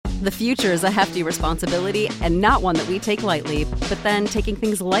The future is a hefty responsibility and not one that we take lightly. But then taking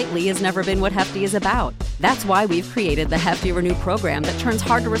things lightly has never been what Hefty is about. That's why we've created the Hefty Renew program that turns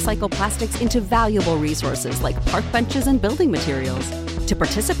hard-to-recycle plastics into valuable resources like park benches and building materials. To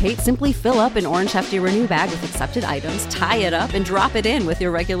participate, simply fill up an orange Hefty Renew bag with accepted items, tie it up, and drop it in with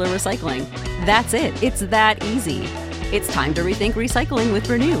your regular recycling. That's it. It's that easy. It's time to rethink recycling with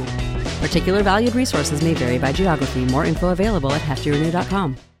Renew. Particular valued resources may vary by geography. More info available at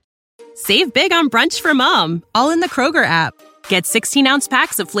heftyrenew.com. Save big on brunch for mom, all in the Kroger app. Get 16-ounce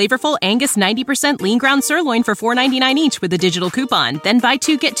packs of flavorful Angus 90% lean ground sirloin for $4.99 each with a digital coupon. Then buy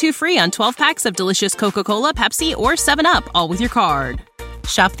 2, get 2 free on 12 packs of delicious Coca-Cola, Pepsi, or 7-Up, all with your card.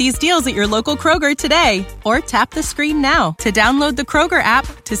 Shop these deals at your local Kroger today, or tap the screen now to download the Kroger app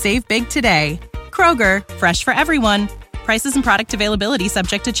to save big today. Kroger, fresh for everyone. Prices and product availability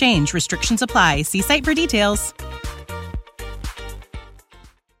subject to change. Restrictions apply. See site for details.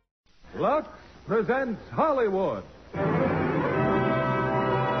 Lux presents Hollywood.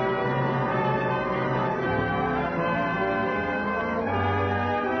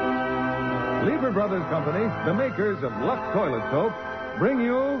 Lever Brothers Company, the makers of Lux Toilet Soap, bring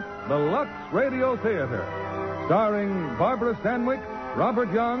you the Lux Radio Theater, starring Barbara Stanwyck,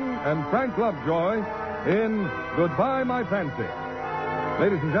 Robert Young, and Frank Lovejoy in Goodbye, My Fancy.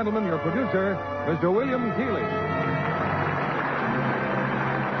 Ladies and gentlemen, your producer, Mr. William Keighley.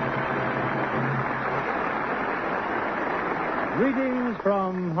 Greetings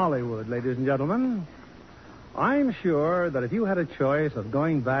from Hollywood, ladies and gentlemen. I'm sure that if you had a choice of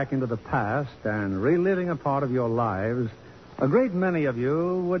going back into the past and reliving a part of your lives, a great many of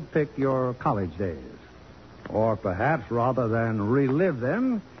you would pick your college days. Or perhaps rather than relive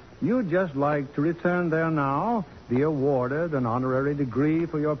them, you'd just like to return there now, be awarded an honorary degree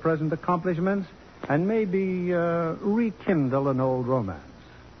for your present accomplishments, and maybe rekindle an old romance.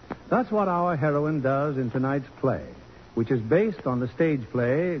 That's what our heroine does in tonight's play, which is based on the stage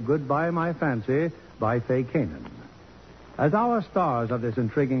play Goodbye, My Fancy by Fay Kanan. As our stars of this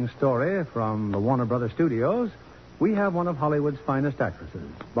intriguing story from the Warner Brothers Studios, we have one of Hollywood's finest actresses,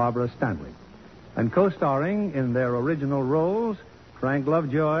 Barbara Stanwyck, and co-starring in their original roles, Frank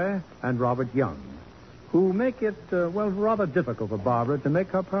Lovejoy and Robert Young, who make it, rather difficult for Barbara to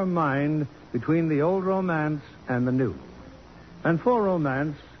make up her mind between the old romance and the new. And for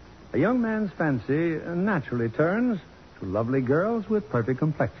romance, a young man's fancy naturally turns to lovely girls with perfect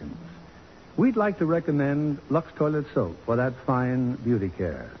complexions. We'd like to recommend Lux Toilet Soap for that fine beauty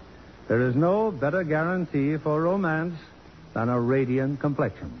care. There is no better guarantee for romance than a radiant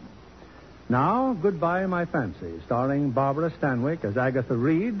complexion. Now, Goodbye, My Fancy, starring Barbara Stanwyck as Agatha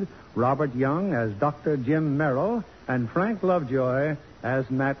Reed, Robert Young as Dr. Jim Merrill, and Frank Lovejoy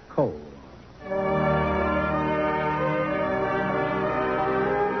as Nat Cole.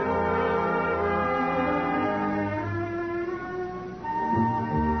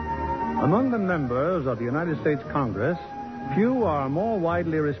 Among the members of the United States Congress, few are more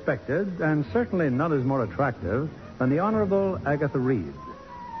widely respected and certainly none is more attractive than the Honorable Agatha Reed.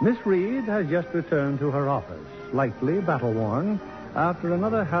 Miss Reed has just returned to her office, slightly battle-worn, after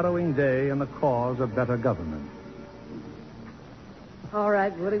another harrowing day in the cause of better government. All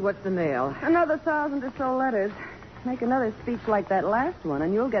right, Woody, what's the mail? Another 1,000 or so letters. Make another speech like that last one,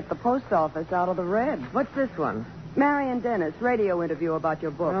 and you'll get the post office out of the red. What's this one? Marion Dennis, radio interview about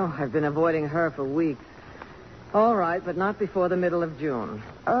your book. Oh, I've been avoiding her for weeks. All right, but not before the middle of June.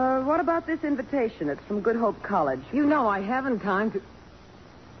 What about this invitation? It's from Good Hope College. You know I haven't time to...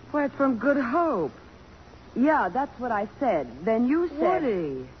 Why, it's from Good Hope. Yeah, that's what I said. Then you said...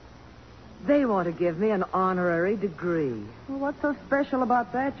 Woody, they want to give me an honorary degree. Well, what's so special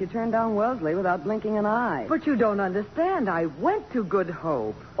about that? You turned down Wellesley without blinking an eye. But you don't understand. I went to Good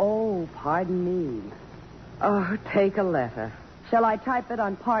Hope. Oh, pardon me. Oh, take a letter. Shall I type it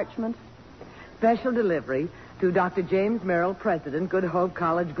on parchment? Special delivery to Dr. James Merrill, President, Good Hope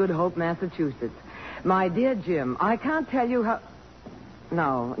College, Good Hope, Massachusetts. My dear Jim, I can't tell you how...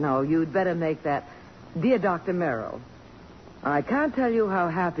 No, you'd better make that, Dear Dr. Merrill. I can't tell you how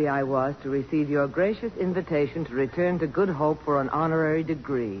happy I was to receive your gracious invitation to return to Good Hope for an honorary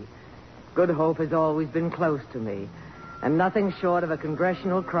degree. Good Hope has always been close to me, and nothing short of a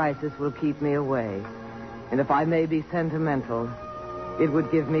congressional crisis will keep me away. And if I may be sentimental, it would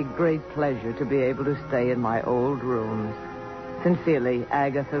give me great pleasure to be able to stay in my old rooms. Sincerely,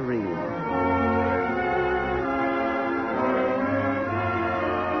 Agatha Reed.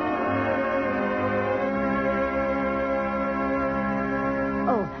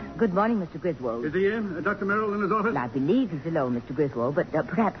 Good morning, Mr. Griswold. Is he in? Dr. Merrill in his office? I believe he's alone, Mr. Griswold, but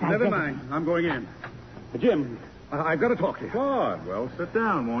perhaps Never mind. I'm going in. Jim, I've got to talk to you. Claude, well, sit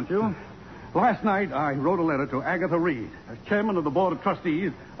down, won't you? Last night, I wrote a letter to Agatha Reed. As chairman of the Board of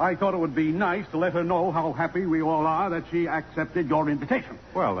Trustees, I thought it would be nice to let her know how happy we all are that she accepted your invitation.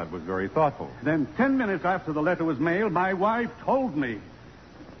 Well, that was very thoughtful. Then 10 minutes after the letter was mailed, my wife told me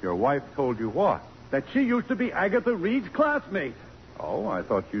Your wife told you what? that she used to be Agatha Reed's classmate, Oh, I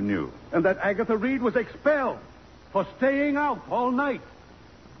thought you knew. and that Agatha Reed was expelled for staying out all night.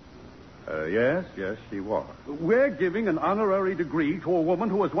 Yes, she was. We're giving an honorary degree to a woman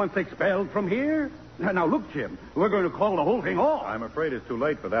who was once expelled from here? Now, look, Jim, we're going to call the whole thing off. I'm afraid it's too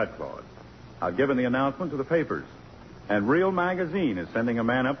late for that, Claude. I've given the announcement to the papers. And Real Magazine is sending a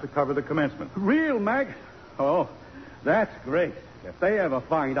man up to cover the commencement. Real Mag? Oh, that's great. If they ever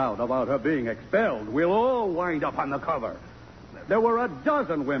find out about her being expelled, we'll all wind up on the cover. There were a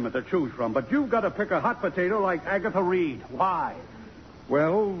dozen women to choose from, but you've got to pick a hot potato like Agatha Reed. Why?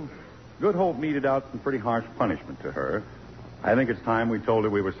 Well, Good Hope meted out some pretty harsh punishment to her. I think it's time we told her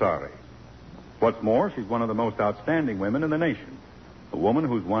we were sorry. What's more, she's one of the most outstanding women in the nation. A woman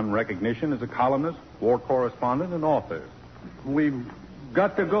who's won recognition as a columnist, war correspondent, and author. We've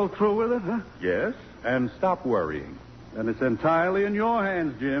got to go through with it, huh? Yes, and stop worrying. And it's entirely in your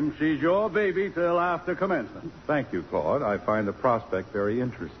hands, Jim. She's your baby till after commencement. Thank you, Claude. I find the prospect very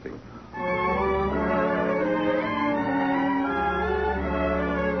interesting.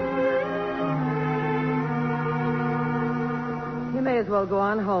 You may as well go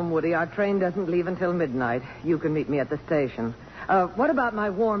on home, Woody. Our train doesn't leave until midnight. You can meet me at the station. What about my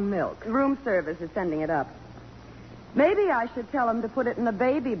warm milk? Room service is sending it up. Maybe I should tell him to put it in a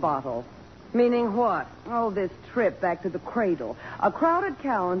baby bottle. Meaning what? Oh, this trip back to the cradle. A crowded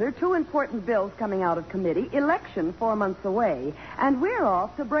calendar, 2 important bills coming out of committee, election 4 months away, and we're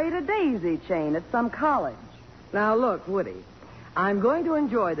off to braid a daisy chain at some college. Now, look, Woody, I'm going to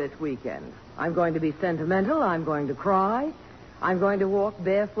enjoy this weekend. I'm going to be sentimental. I'm going to cry. I'm going to walk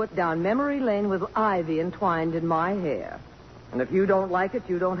barefoot down memory lane with ivy entwined in my hair. And if you don't like it,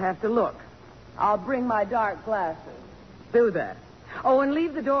 you don't have to look. I'll bring my dark glasses. Do that. Oh, and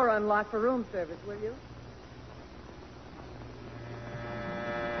leave the door unlocked for room service, will you?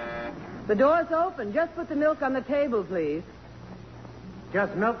 The door's open. Just put the milk on the table, please.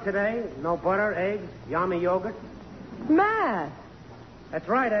 Just milk today? No butter, eggs, yummy yogurt? Matt! That's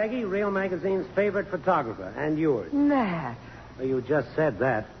right, Aggie. Real Magazine's favorite photographer. And yours. Matt! Well, you just said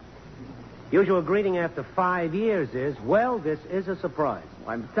that. Usual greeting after 5 years is, well, this is a surprise.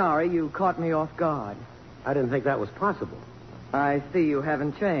 I'm sorry you caught me off guard. I didn't think that was possible. I see you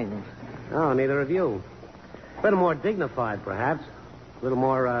haven't changed. Oh, neither have you. A little more dignified, perhaps. A little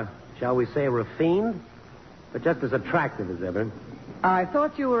more, shall we say, refined. But just as attractive as ever. I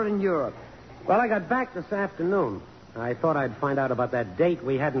thought you were in Europe. Well, I got back this afternoon. I thought I'd find out about that date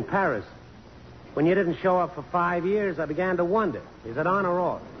we had in Paris. When you didn't show up for 5 years, I began to wonder, is it on or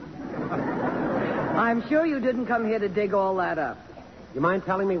off? I'm sure you didn't come here to dig all that up. You mind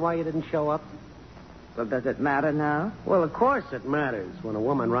telling me why you didn't show up? Well, does it matter now? Well, of course it matters. When a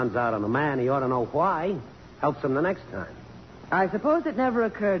woman runs out on a man, he ought to know why. Helps him the next time. I suppose it never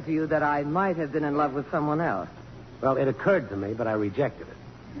occurred to you that I might have been in love with someone else. Well, it occurred to me, but I rejected it.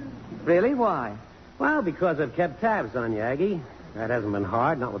 Really? Why? Well, because I've kept tabs on you, Aggie. That hasn't been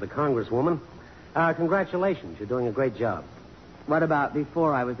hard, not with a congresswoman. Congratulations. You're doing a great job. What about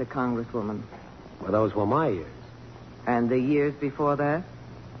before I was a congresswoman? Well, those were my years. And the years before that?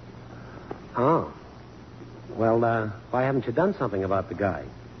 Oh. Well, why haven't you done something about the guy?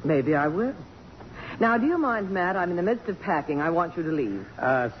 Maybe I will. Now, do you mind, Matt? I'm in the midst of packing. I want you to leave.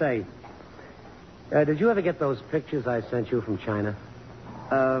 Say, did you ever get those pictures I sent you from China?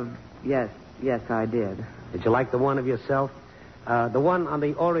 Yes. Yes, I did. Did you like the one of yourself? The one on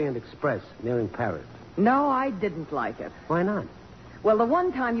the Orient Express nearing Paris. No, I didn't like it. Why not? Well, the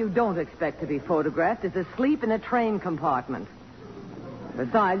one time you don't expect to be photographed is asleep in a train compartment.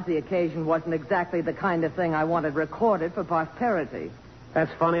 Besides, the occasion wasn't exactly the kind of thing I wanted recorded for posterity.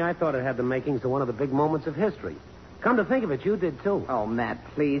 That's funny. I thought it had the makings of one of the big moments of history. Come to think of it, you did, too. Oh, Matt,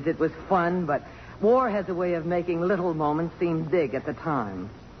 please. It was fun, but war has a way of making little moments seem big at the time.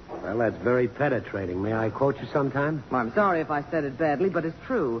 Well, that's very penetrating. May I quote you sometime? Well, I'm sorry if I said it badly, but it's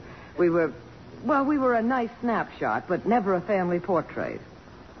true. We were a nice snapshot, but never a family portrait.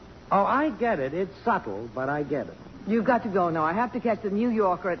 Oh, I get it. It's subtle, but I get it. You've got to go now. I have to catch the New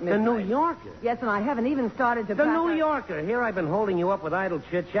Yorker at midnight. The New Yorker? Yes, and I haven't even started to The pack New Yorker. Here I've been holding you up with idle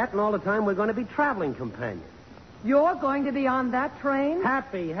chit-chat, and all the time we're going to be traveling companions. You're going to be on that train?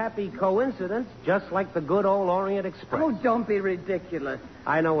 Happy coincidence, just like the good old Orient Express. Oh, don't be ridiculous.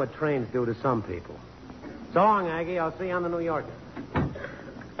 I know what trains do to some people. So long, Aggie. I'll see you on the New Yorker.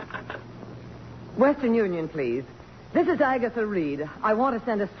 Western Union, please. This is Agatha Reed. I want to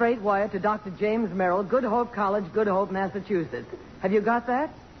send a straight wire to Dr. James Merrill, Good Hope College, Good Hope, Massachusetts. Have you got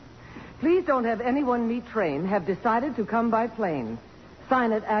that? Please don't have anyone meet train. Have decided to come by plane.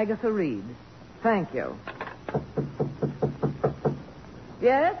 Sign it, Agatha Reed. Thank you.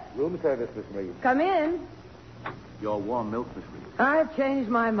 Yes? Room service, Miss Reed. Come in. Your warm milk, Miss Reed. I've changed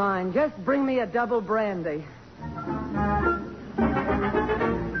my mind. Just bring me a double brandy.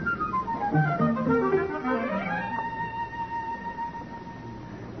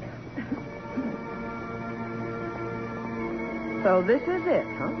 So this is it,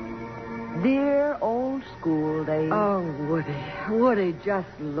 huh? Dear old school days. Oh, Woody, just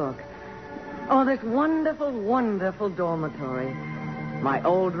look. Oh, this wonderful, wonderful dormitory. My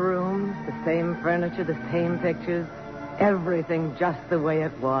old rooms, the same furniture, the same pictures. Everything just the way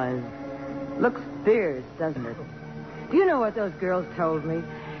it was. Looks fierce, doesn't it? Do you know what those girls told me?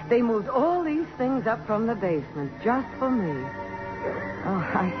 They moved all these things up from the basement just for me.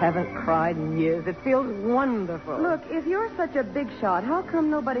 Oh, I haven't cried in years. It feels wonderful. Look, if you're such a big shot, how come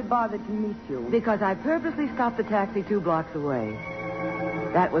nobody bothered to meet you? Because I purposely stopped the taxi 2 blocks away.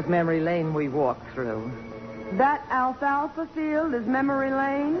 That was memory lane we walked through. That alfalfa field is memory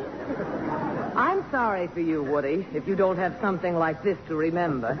lane? I'm sorry for you, Woody, if you don't have something like this to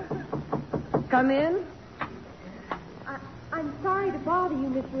remember. Come in. I'm sorry to bother you,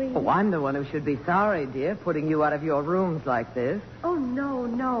 Miss Reed. Oh, I'm the one who should be sorry, dear, putting you out of your rooms like this. Oh,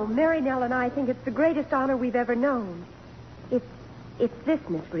 no. Mary Nell and I think it's the greatest honor we've ever known. It's this,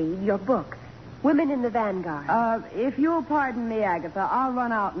 Miss Reed, your book, Women in the Vanguard. If you'll pardon me, Agatha, I'll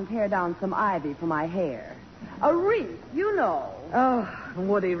run out and tear down some ivy for my hair. A wreath, you know. Oh,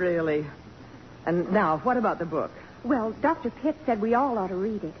 Woody, really. And now, what about the book? Well, Dr. Pitt said we all ought to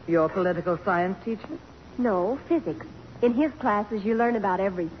read it. Your political science teacher? No, physics. In his classes, you learn about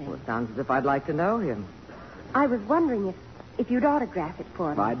everything. Well, it sounds as if I'd like to know him. I was wondering if you'd autograph it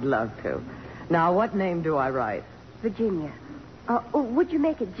for me. I'd love to. Now, what name do I write? Virginia. Would you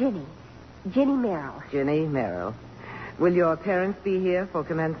make it Ginny? Ginny Merrill. Ginny Merrill. Will your parents be here for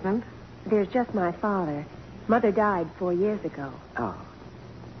commencement? There's just my father. Mother died 4 years ago. Oh.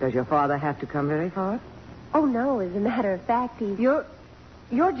 Does your father have to come very far? Oh, no. As a matter of fact, he's... You're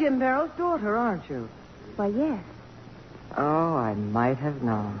Jim Merrill's daughter, aren't you? Why, yes. Oh, I might have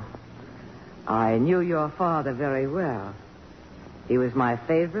known. I knew your father very well. He was my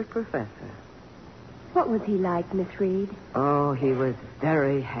favorite professor. What was he like, Miss Reed? Oh, he was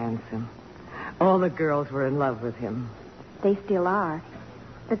very handsome. All the girls were in love with him. They still are.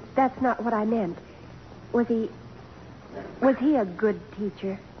 But that's not what I meant. Was he a good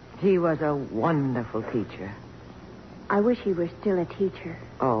teacher? He was a wonderful teacher. I wish he were still a teacher.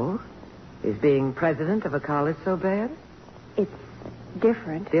 Oh? Is being president of a college so bad? It's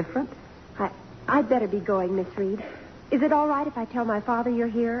different. Different? I'd better be going, Miss Reed. Is it all right if I tell my father you're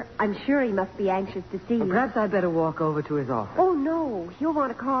here? I'm sure he must be anxious to see you. Perhaps I'd better walk over to his office. Oh, no. He'll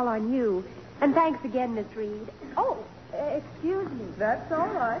want to call on you. And thanks again, Miss Reed. Oh, excuse me. That's all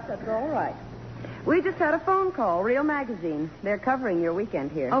right. We just had a phone call, Real Magazine. They're covering your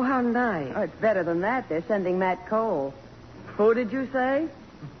weekend here. Oh, how nice. Oh, it's better than that. They're sending Matt Cole. Who did you say?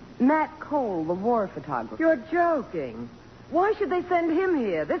 Matt Cole, the war photographer. You're joking. Why should they send him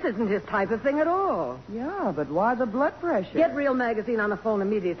here? This isn't his type of thing at all. Yeah, but why the blood pressure? Get Real Magazine on the phone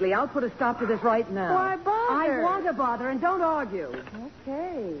immediately. I'll put a stop to this right now. Why bother? I want to bother, and don't argue.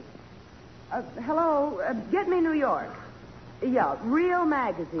 Okay. Hello, get me New York. Yeah, Real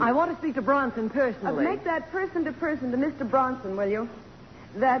Magazine. I want to speak to Bronson personally. Make that person to Mr. Bronson, will you?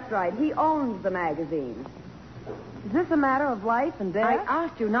 That's right. He owns the magazine. Is this a matter of life and death? I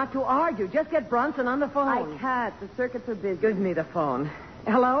asked you not to argue. Just get Bronson on the phone. I can't. The circuits are busy. Give me the phone.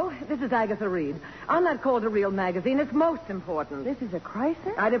 Hello? This is Agatha Reed. On that call to Real Magazine, it's most important. This is a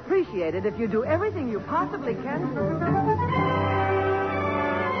crisis? I'd appreciate it if you do everything you possibly can.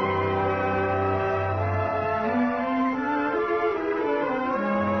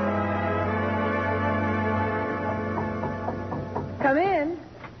 Come in.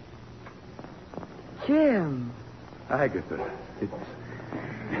 Jim. Agatha,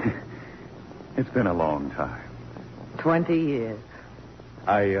 it's been a long time. 20 years.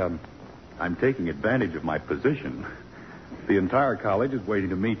 I'm taking advantage of my position. The entire college is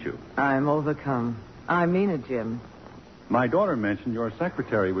waiting to meet you. I'm overcome. I mean it, Jim. My daughter mentioned your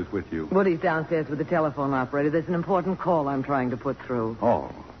secretary was with you. Woody's downstairs with the telephone operator. There's an important call I'm trying to put through. Oh,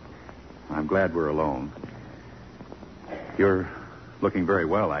 I'm glad we're alone. You're looking very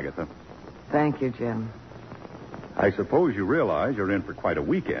well, Agatha. Thank you, Jim. I suppose you realize you're in for quite a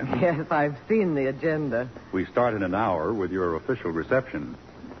weekend. Yes, I've seen the agenda. We start in an hour with your official reception.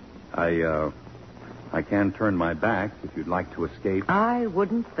 I I can turn my back if you'd like to escape. I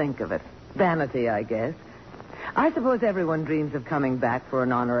wouldn't think of it. Vanity, I guess. I suppose everyone dreams of coming back for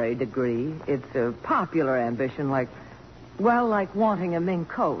an honorary degree. It's a popular ambition, like wanting a mink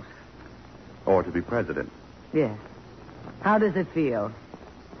coat. Or to be president. Yes. How does it feel?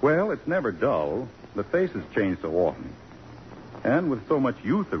 Well, it's never dull. The faces change so often. And with so much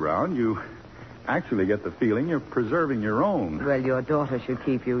youth around, you actually get the feeling you're preserving your own. Well, your daughter should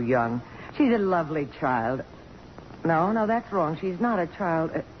keep you young. She's a lovely child. No, that's wrong. She's not a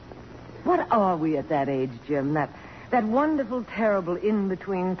child. What are we at that age, Jim? That wonderful, terrible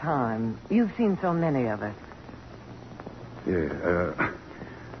in-between time. You've seen so many of us. Yeah,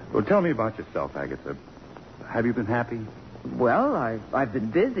 well, tell me about yourself, Agatha. Have you been happy? Well, I've been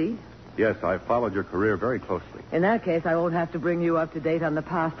busy. Yes, I've followed your career very closely. In that case, I won't have to bring you up to date on the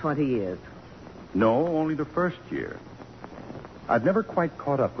past 20 years. No, only the first year. I've never quite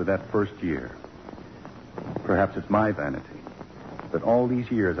caught up with that first year. Perhaps it's my vanity. But all these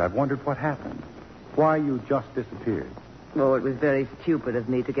years, I've wondered what happened. Why you just disappeared. Oh, it was very stupid of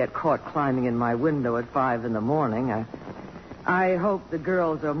me to get caught climbing in my window at 5 a.m. I hope the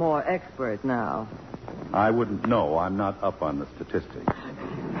girls are more expert now. I wouldn't know. I'm not up on the statistics.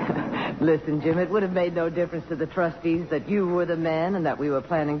 Listen, Jim, it would have made no difference to the trustees that you were the man and that we were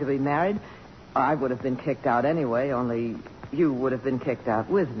planning to be married. I would have been kicked out anyway, only you would have been kicked out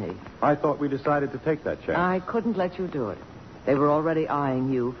with me. I thought we decided to take that chance. I couldn't let you do it. They were already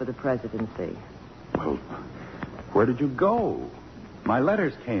eyeing you for the presidency. Well, where did you go? My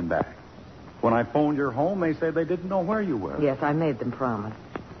letters came back. When I phoned your home, they said they didn't know where you were. Yes, I made them promise.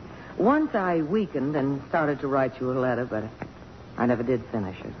 Once I weakened and started to write you a letter, but I never did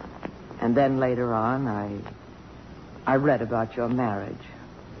finish it. And then later on, I read about your marriage.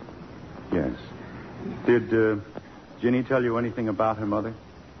 Yes. Did Ginny tell you anything about her mother?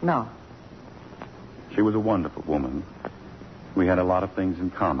 No. She was a wonderful woman. We had a lot of things in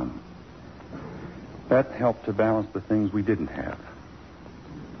common. That helped to balance the things we didn't have.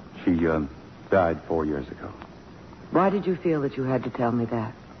 She died 4 years ago. Why did you feel that you had to tell me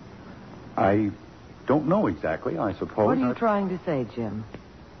that? I don't know exactly, I suppose. What are you trying to say, Jim?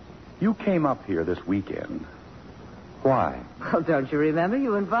 You came up here this weekend. Why? Well, don't you remember?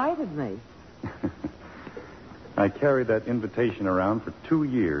 You invited me. I carried that invitation around for 2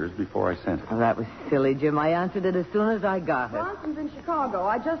 years before I sent it. Oh, that was silly, Jim. I answered it as soon as I got it. Bronson's in Chicago.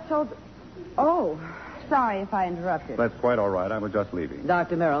 I just told... Oh, sorry if I interrupted. That's quite all right. I was just leaving.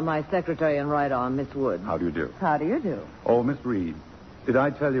 Dr. Merrill, my secretary and right-arm, Miss Wood. How do you do? How do you do? Oh, Miss Reed, did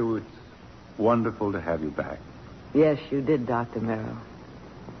I tell you it's wonderful to have you back? Yes, you did, Dr. Merrill.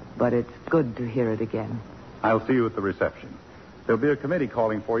 But it's good to hear it again. I'll see you at the reception. There'll be a committee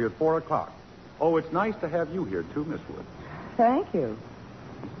calling for you at 4 o'clock. Oh, it's nice to have you here, too, Miss Wood. Thank you.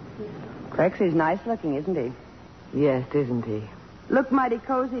 Crexy's nice looking, isn't he? Yes, isn't he? Looked mighty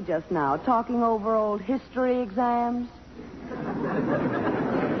cozy just now, talking over old history exams.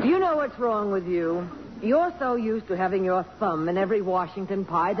 Do you know what's wrong with you? You're so used to having your thumb in every Washington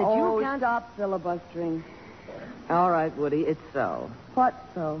pie that you can't... stop filibustering. All right, Woody, it's so. What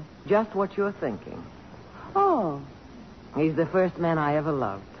so? Just what you're thinking. Oh. He's the first man I ever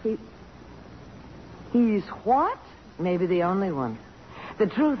loved. He's what? Maybe the only one. The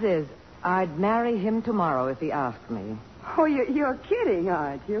truth is, I'd marry him tomorrow if he asked me. Oh, you're kidding,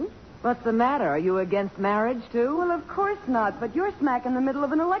 aren't you? What's the matter? Are you against marriage, too? Well, of course not, but you're smack in the middle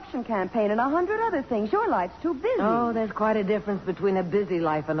of an election campaign and 100 other things. Your life's too busy. Oh, there's quite a difference between a busy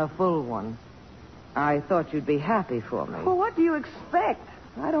life and a full one. I thought you'd be happy for me. Well, what do you expect?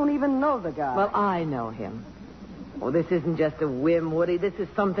 I don't even know the guy. Well, I know him. Oh, this isn't just a whim, Woody. This is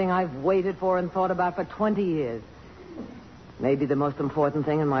something I've waited for and thought about for 20 years. Maybe the most important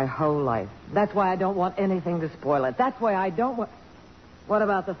thing in my whole life. That's why I don't want anything to spoil it. That's why I don't want... What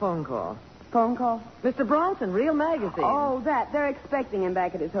about the phone call? Phone call? Mr. Bronson, Real Magazine. Oh, that. They're expecting him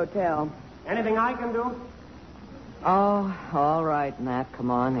back at his hotel. Anything I can do? Oh, all right, Matt. Come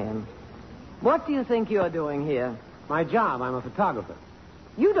on in. What do you think you're doing here? My job. I'm a photographer.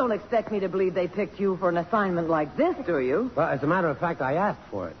 You don't expect me to believe they picked you for an assignment like this, do you? Well, as a matter of fact, I asked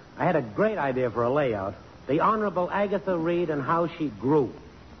for it. I had a great idea for a layout. The Honorable Agatha Reed and how she grew.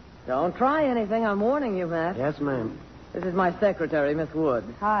 Don't try anything. I'm warning you, Matt. Yes, ma'am. This is my secretary, Miss Wood.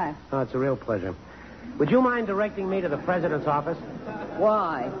 Hi. Oh, it's a real pleasure. Would you mind directing me to the president's office?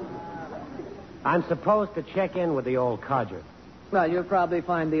 Why? I'm supposed to check in with the old codger. Well, you'll probably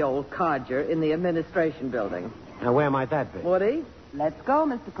find the old codger in the administration building. Now, where might that be? Woody? Let's go,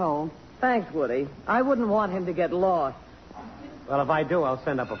 Mr. Cole. Thanks, Woody. I wouldn't want him to get lost. Well, if I do, I'll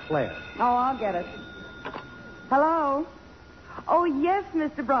send up a flare. Oh, I'll get it. Hello? Oh, yes,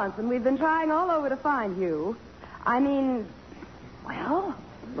 Mr. Bronson. We've been trying all over to find you. Well,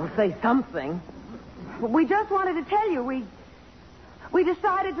 say something. We just wanted to tell you we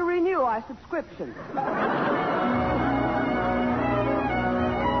decided to renew our subscription.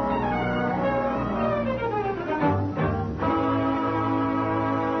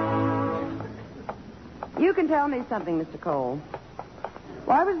 You can tell me something, Mr. Cole.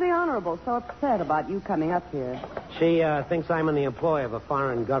 Why was the Honorable so upset about you coming up here? She thinks I'm in the employ of a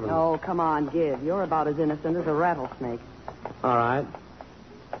foreign government. Oh, come on, give. You're about as innocent as a rattlesnake. All right.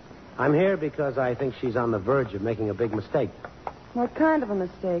 I'm here because I think she's on the verge of making a big mistake. What kind of a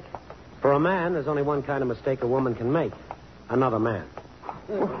mistake? For a man, there's only one kind of mistake a woman can make. Another man.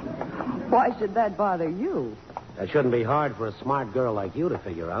 Why should that bother you? That shouldn't be hard for a smart girl like you to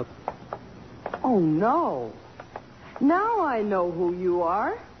figure out. Oh, no. Now I know who you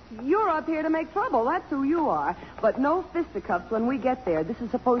are. You're up here to make trouble. That's who you are. But no fisticuffs when we get there. This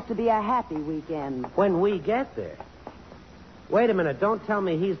is supposed to be a happy weekend. When we get there? Wait a minute. Don't tell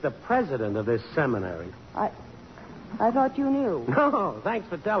me he's the president of this seminary. I thought you knew. No, thanks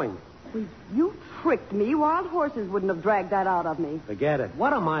for telling me. You tricked me. Wild horses wouldn't have dragged that out of me. Forget it.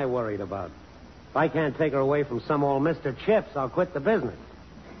 What am I worried about? If I can't take her away from some old Mr. Chips, I'll quit the business.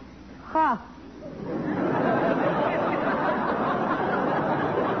 Ha!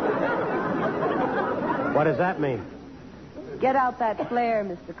 What does that mean? Get out that flare,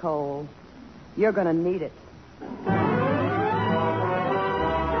 Mr. Cole. You're going to need it.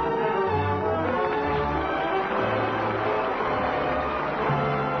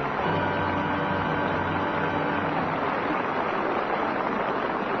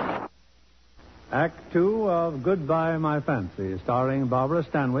 Act 2 of Goodbye, My Fancy, starring Barbara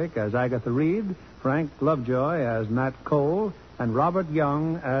Stanwyck as Agatha Reed, Frank Lovejoy as Nat Cole, and Robert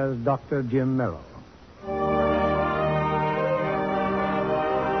Young as Dr. Jim Merrill.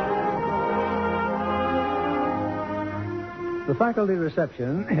 The faculty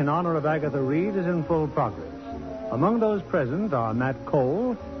reception in honor of Agatha Reed is in full progress. Among those present are Nat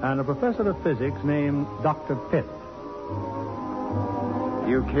Cole and a professor of physics named Dr. Pitt.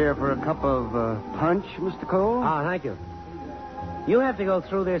 You care for a cup of punch, Mr. Cole? Oh, thank you. You have to go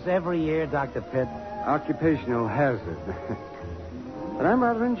through this every year, Dr. Pitt. Occupational hazard. But I'm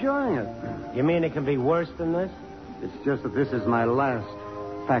rather enjoying it. You mean it can be worse than this? It's just that this is my last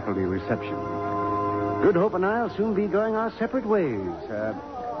faculty reception. Good Hope and I'll soon be going our separate ways.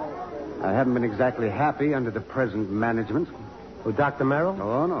 I haven't been exactly happy under the present management. With Dr. Merrill?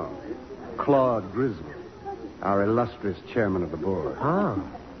 Oh, no. Claude Griswold, our illustrious chairman of the board. Oh.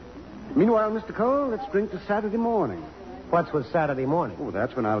 Meanwhile, Mr. Cole, let's drink to Saturday morning. What's with Saturday morning? Oh,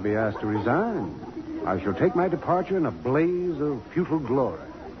 that's when I'll be asked to resign. I shall take my departure in a blaze of futile glory.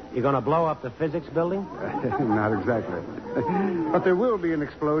 You're going to blow up the physics building? Not exactly. But there will be an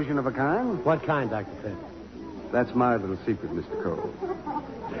explosion of a kind. What kind, Dr. Pitt? That's my little secret, Mr. Cole.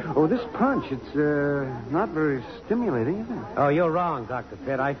 Oh, this punch, it's not very stimulating, is it? Oh, you're wrong, Dr.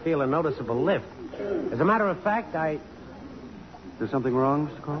 Pitt. I feel a noticeable lift. As a matter of fact, Is there something wrong,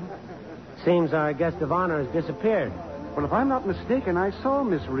 Mr. Cole? Seems our guest of honor has disappeared. Well, if I'm not mistaken, I saw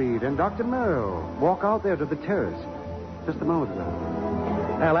Miss Reed and Dr. Merrill walk out there to the terrace just a moment ago.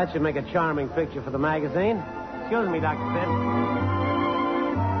 Well, that should make a charming picture for the magazine. Excuse me, Dr. Pitt.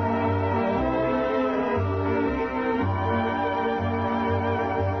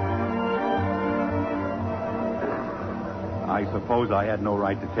 I suppose I had no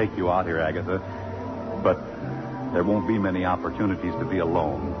right to take you out here, Agatha, but there won't be many opportunities to be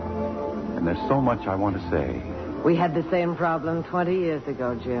alone. And there's so much I want to say. We had the same problem 20 years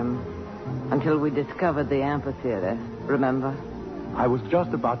ago, Jim, until we discovered the amphitheater. Remember? I was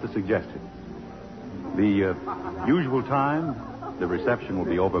just about to suggest it. The usual time, the reception will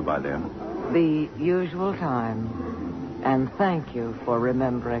be over by then. The usual time. And thank you for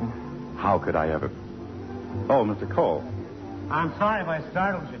remembering. How could I ever? Oh, Mr. Cole. I'm sorry if I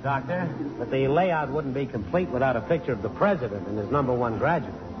startled you, Doctor, but the layout wouldn't be complete without a picture of the president and his #1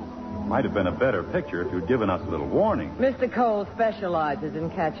 graduate. Might have been a better picture if you'd given us a little warning. Mr. Cole specializes in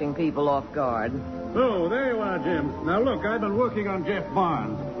catching people off guard. Oh, there you are, Jim. Now, look, I've been working on Jeff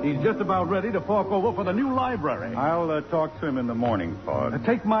Barnes. He's just about ready to fork over for the new library. I'll talk to him in the morning, Claude.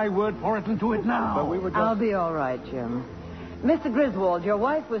 Take my word for it and do it now. But we were just... I'll be all right, Jim. Mr. Griswold, your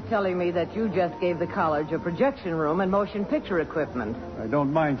wife was telling me that you just gave the college a projection room and motion picture equipment. I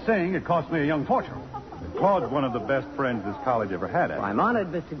don't mind saying it cost me a young fortune. Claude's one of the best friends this college ever had. I'm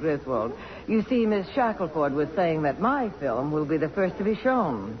honored, Mr. Griswold. You see, Miss Shackelford was saying that my film will be the first to be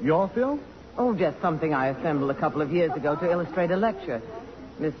shown. Your film? Oh, just something I assembled a couple of years ago to illustrate a lecture.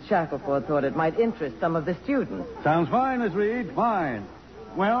 Miss Shackelford thought it might interest some of the students. Sounds fine, Miss Reed. Fine.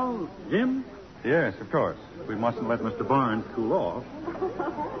 Well, Jim? Yes, of course. We mustn't let Mr. Barnes cool off.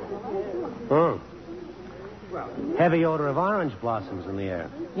 Heavy odor of orange blossoms in the air.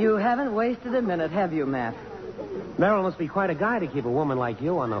 You haven't wasted a minute, have you, Matt? Merrill must be quite a guy to keep a woman like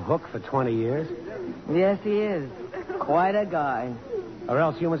you on the hook for 20 years. Yes, he is. Quite a guy. Or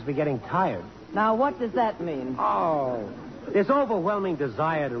else you must be getting tired. Now, what does that mean? Oh, this overwhelming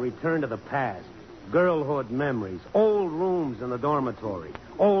desire to return to the past. Girlhood memories, old rooms in the dormitory,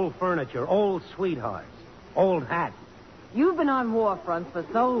 old furniture, old sweethearts, old hats. You've been on war fronts for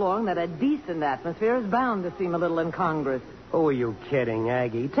so long that a decent atmosphere is bound to seem a little incongruous. Who are you kidding,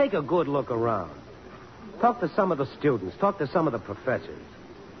 Aggie? Take a good look around. Talk to some of the students. Talk to some of the professors.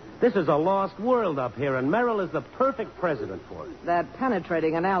 This is a lost world up here, and Merrill is the perfect president for it. That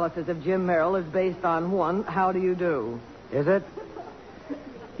penetrating analysis of Jim Merrill is based on one, how do you do? Is it?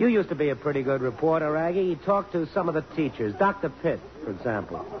 You used to be a pretty good reporter, Aggie. You talked to some of the teachers. Dr. Pitt, for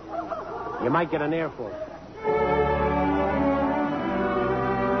example. You might get an earful.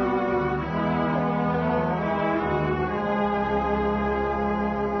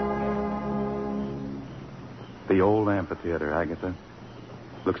 The old amphitheater, Agatha.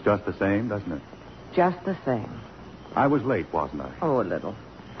 Looks just the same, doesn't it? Just the same. I was late, wasn't I? Oh, a little.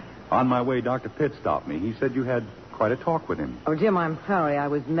 On my way, Dr. Pitt stopped me. He said you had quite a talk with him. Oh, Jim, I'm sorry I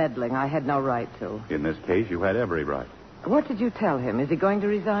was meddling. I had no right to. In this case, you had every right. What did you tell him? Is he going to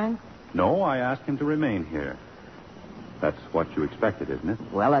resign? No, I asked him to remain here. That's what you expected, isn't it?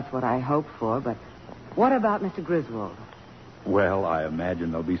 Well, that's what I hoped for, but what about Mr. Griswold? Well, I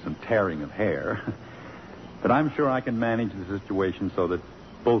imagine there'll be some tearing of hair. But I'm sure I can manage the situation so that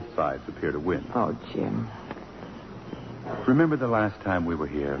both sides appear to win. Oh, Jim. Remember the last time we were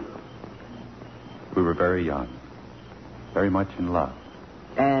here? We were very young, very much in love.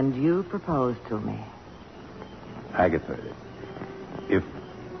 And you proposed to me. Agatha, if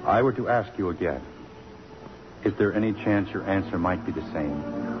I were to ask you again, is there any chance your answer might be the same?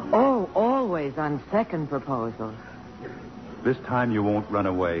 Oh, always on second proposals. This time you won't run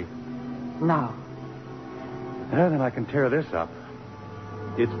away? No. Well, then I can tear this up.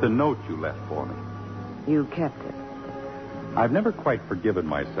 It's the note you left for me. You kept it. I've never quite forgiven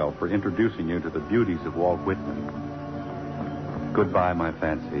myself for introducing you to the beauties of Walt Whitman. Goodbye, my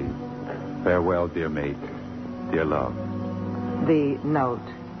fancy. Farewell, dear mate. Dear love. The note.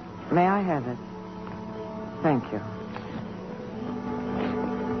 May I have it? Thank you.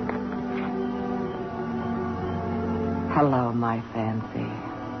 Hello, my fancy.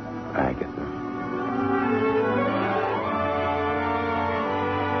 Agatha.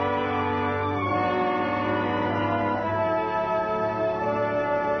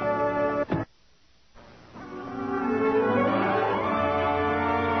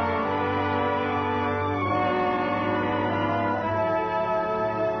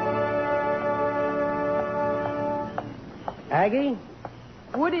 Aggie?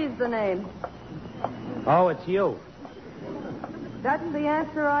 Woody's the name. Oh, it's you. That's the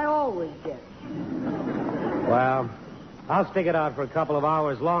answer I always get. Well, I'll stick it out for a couple of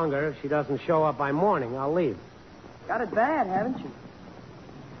hours longer. If she doesn't show up by morning, I'll leave. Got it bad, haven't you?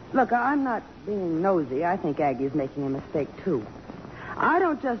 Look, I'm not being nosy. I think Aggie's making a mistake, too. I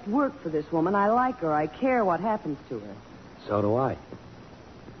don't just work for this woman. I like her. I care what happens to her. So do I.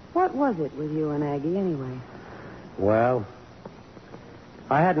 What was it with you and Aggie, anyway? Well,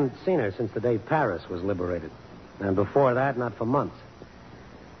 I hadn't seen her since the day Paris was liberated. And before that, not for months.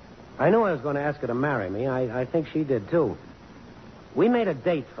 I knew I was going to ask her to marry me. I think she did, too. We made a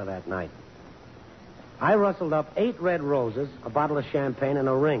date for that night. I rustled up 8 red roses, a bottle of champagne, and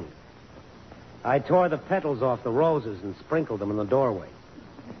a ring. I tore the petals off the roses and sprinkled them in the doorway.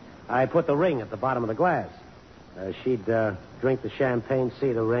 I put the ring at the bottom of the glass. She'd drink the champagne,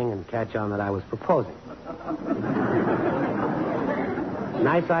 see the ring, and catch on that I was proposing.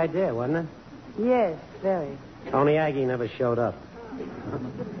 Nice idea, wasn't it? Yes, very. Only Aggie never showed up.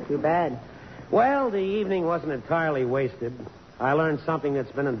 Too bad. Well, the evening wasn't entirely wasted. I learned something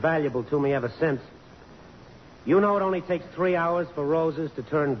that's been invaluable to me ever since. You know it only takes 3 hours for roses to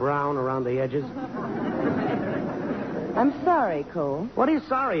turn brown around the edges? I'm sorry, Cole. What are you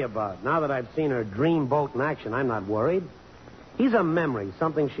sorry about? Now that I've seen her dreamboat in action, I'm not worried. He's a memory,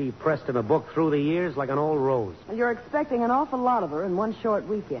 something she pressed in a book through the years like an old rose. You're expecting an awful lot of her in one short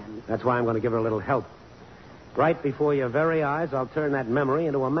weekend. That's why I'm going to give her a little help. Right before your very eyes, I'll turn that memory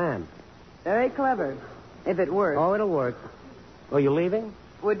into a man. Very clever, if it works. Oh, it'll work. Oh, you leaving?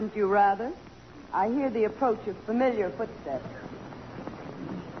 Wouldn't you rather? I hear the approach of familiar footsteps.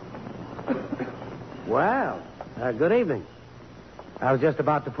 Well, good evening. I was just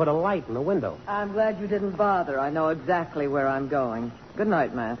about to put a light in the window. I'm glad you didn't bother. I know exactly where I'm going. Good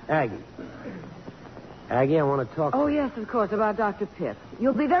night, Matt. Aggie, I want to talk Oh, to you. yes, of course, about Dr. Pitt.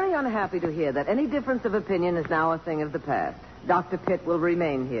 You'll be very unhappy to hear that any difference of opinion is now a thing of the past. Dr. Pitt will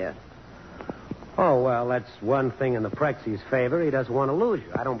remain here. Oh, well, that's one thing in the Prexy's favor. He doesn't want to lose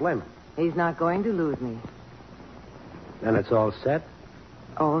you. I don't blame him. He's not going to lose me. Then it's all set?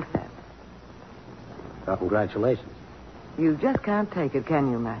 All set. Well, congratulations. You just can't take it, can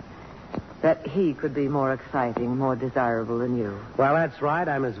you, Matt? That he could be more exciting, more desirable than you. Well, that's right.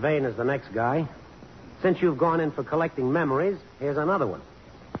 I'm as vain as the next guy. Since you've gone in for collecting memories, here's another one.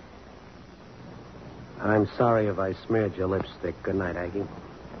 I'm sorry if I smeared your lipstick. Good night, Aggie.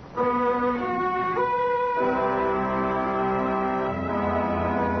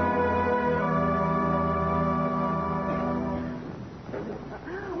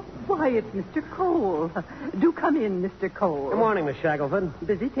 Why, it's Mr. Cole. Do come in, Mr. Cole. Good morning, Miss Shackelford.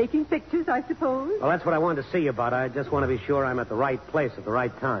 Busy taking pictures, I suppose? Well, that's what I wanted to see you about. I just want to be sure I'm at the right place at the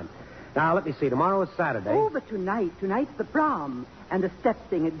right time. Now, let me see. Tomorrow is Saturday. Oh, but tonight's the prom and the step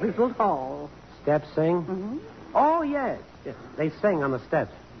sing at Griswold Hall. Steps sing? Mm-hmm. Oh, yes. They sing on the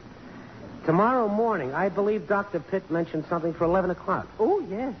steps. Tomorrow morning, I believe Dr. Pitt mentioned something for 11 o'clock. Oh,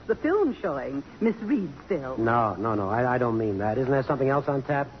 yes, the film showing. Miss Reed's film. No. I don't mean that. Isn't there something else on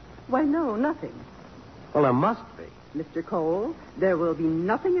tap? Why, no, nothing. Well, there must be. Mr. Cole, there will be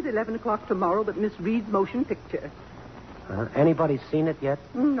nothing at 11 o'clock tomorrow but Miss Reed's motion picture. Anybody seen it yet?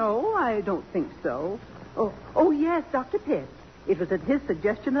 No, I don't think so. Oh, yes, Dr. Pitt. It was at his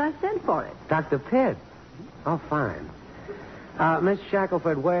suggestion that I sent for it. Dr. Pitt? Oh, fine. Miss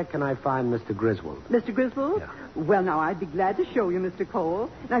Shackelford, where can I find Mr. Griswold? Mr. Griswold? Yeah. Well, now, I'd be glad to show you, Mr. Cole.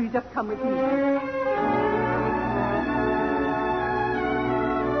 Now, you just come with me.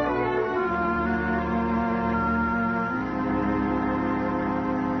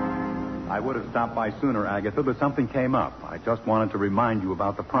 I would have stopped by sooner, Agatha, but something came up. I just wanted to remind you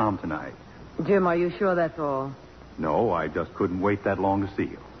about the prom tonight. Jim, are you sure that's all? No, I just couldn't wait that long to see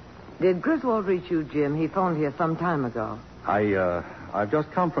you. Did Griswold reach you, Jim? He phoned here some time ago. I've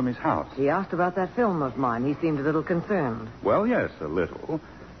just come from his house. He asked about that film of mine. He seemed a little concerned. Well, yes, a little.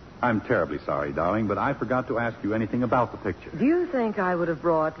 I'm terribly sorry, darling, but I forgot to ask you anything about the picture. Do you think I would have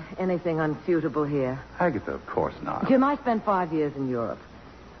brought anything unsuitable here? Agatha, of course not. Jim, I spent 5 years in Europe.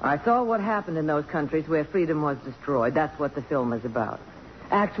 I saw what happened in those countries where freedom was destroyed. That's what the film is about.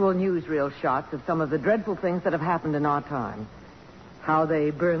 Actual newsreel shots of some of the dreadful things that have happened in our time. How they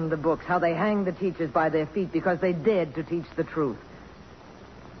burned the books, how they hanged the teachers by their feet because they dared to teach the truth.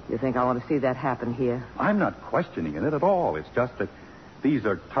 You think I want to see that happen here? I'm not questioning it at all. It's just that these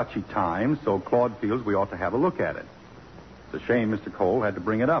are touchy times, so Claude feels we ought to have a look at it. It's a shame Mr. Cole had to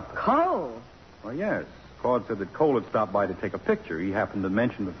bring it up. Cole? Well, yes. Claude said that Cole had stopped by to take a picture. He happened to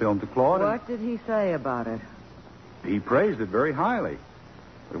mention the film to Claude. What did he say about it? He praised it very highly.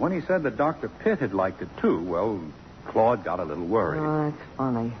 But when he said that Dr. Pitt had liked it, too, well, Claude got a little worried. Oh, it's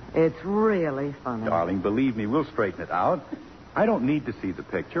funny. It's really funny. Darling, believe me, we'll straighten it out. I don't need to see the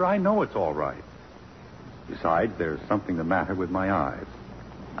picture. I know it's all right. Besides, there's something the matter with my eyes.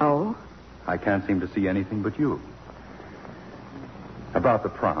 Oh? I can't seem to see anything but you. About the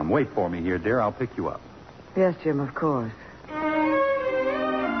prom. Wait for me here, dear. I'll pick you up. Yes, Jim, of course.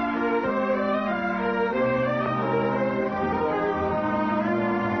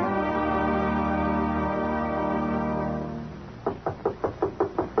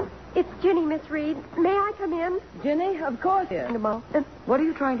 It's Ginny, Miss Reed. May I come in? Ginny, of course. Yes. What are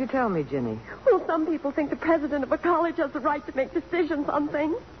you trying to tell me, Ginny? Well, some people think the president of a college has the right to make decisions on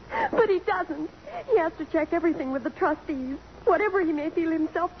things. But he doesn't. He has to check everything with the trustees. Whatever he may feel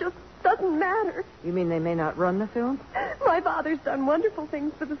himself just doesn't matter. You mean they may not run the film? My father's done wonderful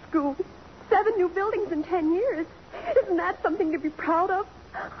things for the school. 7 new buildings in 10 years. Isn't that something to be proud of?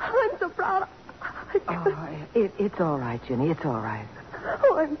 I'm so proud. It's all right, Ginny. It's all right.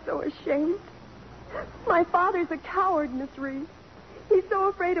 Oh, I'm so ashamed. My father's a coward, Miss Reed. He's so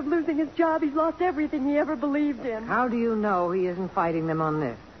afraid of losing his job, he's lost everything he ever believed in. How do you know he isn't fighting them on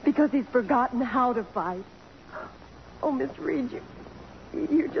this? Because he's forgotten how to fight. Oh, Miss Reed,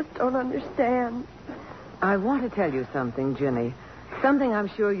 you just don't understand. I want to tell you something, Ginny. Something I'm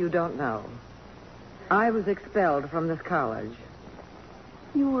sure you don't know. I was expelled from this college.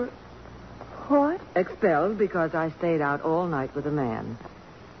 You were... what? Expelled because I stayed out all night with a man.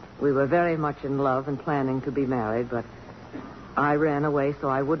 We were very much in love and planning to be married, but I ran away so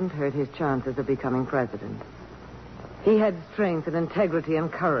I wouldn't hurt his chances of becoming president. He had strength and integrity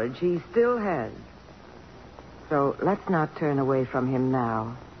and courage. He still has. So let's not turn away from him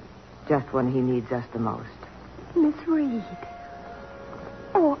now, just when he needs us the most. Miss Reed.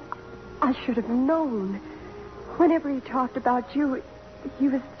 I should have known. Whenever he talked about you, he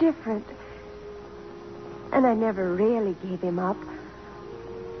was different. And I never really gave him up.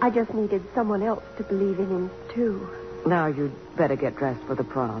 I just needed someone else to believe in him, too. Now you'd better get dressed for the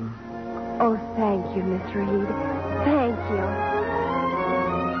prom. Oh, thank you, Miss Reed. Thank you.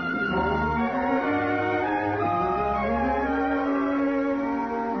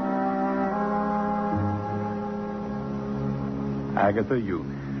 Agatha, you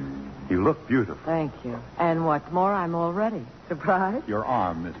look beautiful. Thank you. And what's more, I'm all ready. Surprised? Your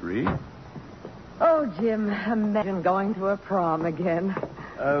arm, Miss Reed. Oh, Jim, imagine going to a prom again.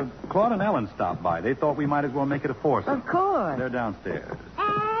 Claude and Ellen stopped by. They thought we might as well make it a foursome. Of course. They're downstairs.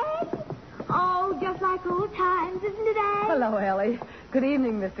 Oh, just like old times, isn't it, Anne? Hello, Ellie. Good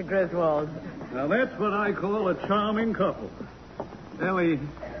evening, Mr. Griswold. Now, that's what I call a charming couple. Ellie,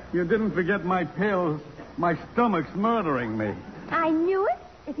 you didn't forget my pills. My stomach's murdering me. I knew it.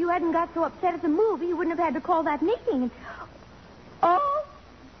 If you hadn't got so upset at the movie, you wouldn't have had to call that meeting. Oh,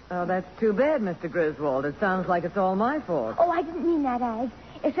 that's too bad, Mr. Griswold. It sounds like it's all my fault. Oh, I didn't mean that, Ag.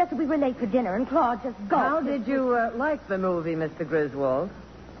 It's just that we were late for dinner and Claude just gulped. How did you like the movie, Mr. Griswold?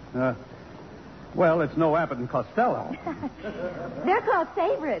 Well, it's no Abbott and Costello. They're Claude's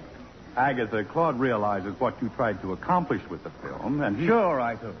favorites. Agatha, Claude realizes what you tried to accomplish with the film, and Sure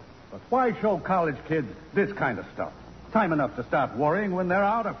I do. But why show college kids this kind of stuff? Time enough to start worrying when they're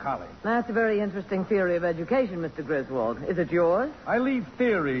out of college. That's a very interesting theory of education, Mr. Griswold. Is it yours? I leave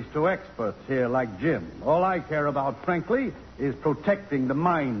theories to experts here like Jim. All I care about, frankly, is protecting the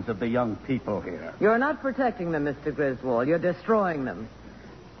minds of the young people here. You're not protecting them, Mr. Griswold. You're destroying them.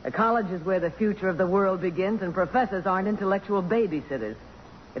 A college is where the future of the world begins, and professors aren't intellectual babysitters.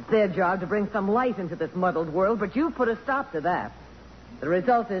 It's their job to bring some light into this muddled world, but you've put a stop to that. The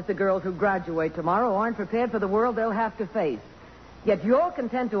result is the girls who graduate tomorrow aren't prepared for the world they'll have to face. Yet you're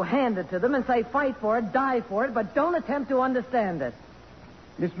content to hand it to them and say, fight for it, die for it, but don't attempt to understand it.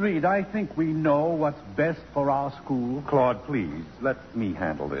 Miss Reed, I think we know what's best for our school. Claude, please, let me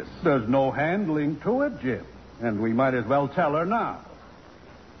handle this. There's no handling to it, Jim. And we might as well tell her now.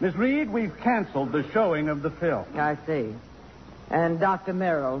 Miss Reed, we've canceled the showing of the film. I see. And Dr.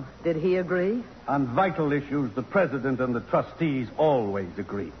 Merrill, did he agree? On vital issues, the president and the trustees always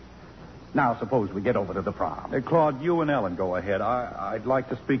agree. Now, suppose we get over to the prom. Claude, you and Ellen go ahead. I'd like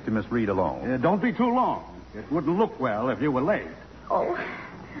to speak to Miss Reed alone. Don't be too long. It wouldn't look well if you were late. Oh,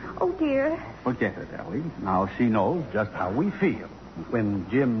 dear. Forget it, Ellie. Now she knows just how we feel. When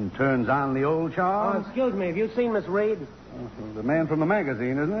Jim turns on the old charm. Excuse me, have you seen Miss Reed? The man from the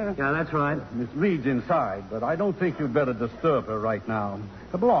magazine, isn't it? Yeah, that's right. Miss Reed's inside, but I don't think you'd better disturb her right now.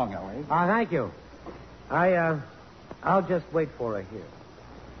 Come along, Ellie. Thank you. I'll just wait for her here.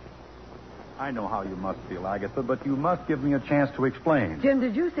 I know how you must feel, Agatha, but you must give me a chance to explain. Jim,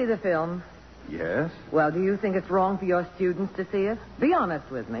 did you see the film? Yes? Well, do you think it's wrong for your students to see it? Be honest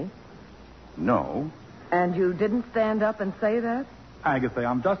with me. No. And you didn't stand up and say that? Agatha,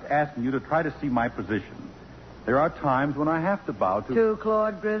 I'm just asking you to try to see my position. There are times when I have to bow to... To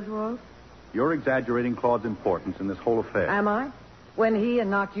Claude Griswold? You're exaggerating Claude's importance in this whole affair. Am I? When he and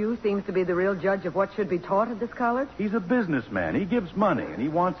not you seems to be the real judge of what should be taught at this college? He's a businessman. He gives money, and he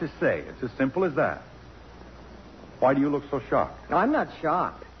wants his say. It's as simple as that. Why do you look so shocked? No, I'm not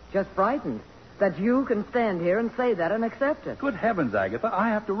shocked. Just frightened. That you can stand here and say that and accept it. Good heavens, Agatha. I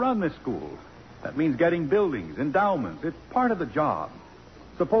have to run this school. That means getting buildings, endowments. It's part of the job.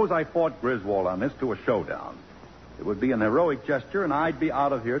 Suppose I fought Griswold on this to a showdown. It would be an heroic gesture, and I'd be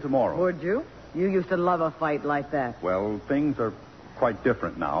out of here tomorrow. Would you? You used to love a fight like that. Well, things are quite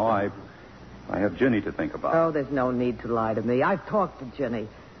different now. I have Ginny to think about. Oh, there's no need to lie to me. I've talked to Ginny.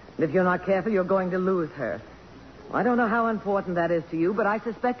 And if you're not careful, you're going to lose her. I don't know how important that is to you, but I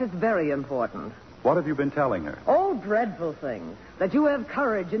suspect it's very important. What have you been telling her? Oh, dreadful things. That you have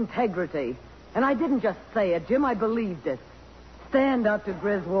courage, integrity. And I didn't just say it, Jim. I believed it. Stand up to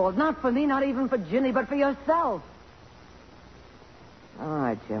Griswold. Not for me, not even for Ginny, but for yourself. All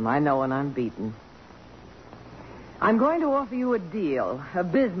right, Jim. I know when I'm beaten. I'm going to offer you a deal, a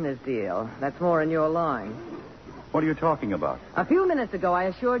business deal. That's more in your line. What are you talking about? A few minutes ago, I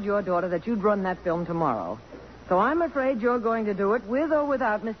assured your daughter that you'd run that film tomorrow. So I'm afraid you're going to do it with or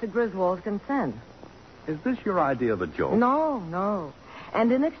without Mr. Griswold's consent. Is this your idea of a joke? No.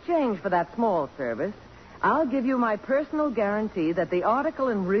 And in exchange for that small service, I'll give you my personal guarantee that the article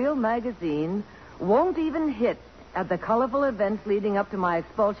in Real Magazine won't even hit at the colorful events leading up to my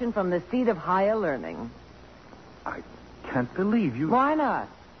expulsion from the seat of higher learning. I can't believe you... Why not?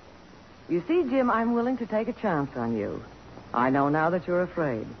 You see, Jim, I'm willing to take a chance on you. I know now that you're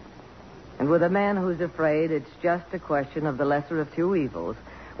afraid. And with a man who's afraid, it's just a question of the lesser of two evils.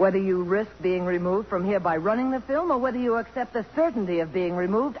 Whether you risk being removed from here by running the film or whether you accept the certainty of being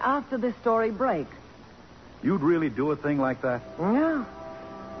removed after this story breaks. You'd really do a thing like that? Yeah.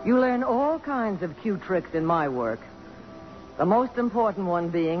 You learn all kinds of cute tricks in my work. The most important one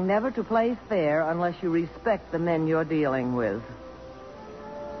being never to play fair unless you respect the men you're dealing with.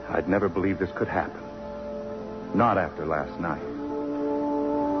 I'd never believed this could happen. Not after last night.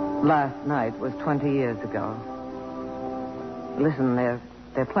 Last night was 20 years ago. Listen, they're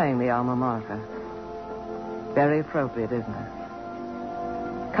playing the Alma Mater. Very appropriate, isn't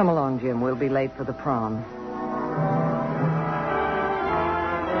it? Come along, Jim. We'll be late for the prom.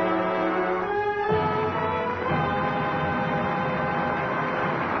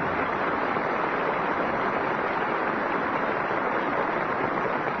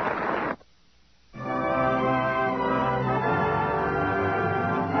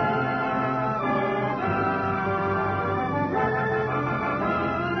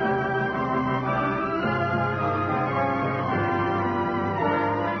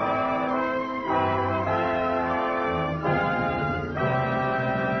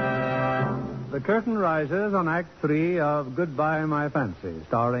 The curtain rises on Act 3 of Goodbye, My Fancy,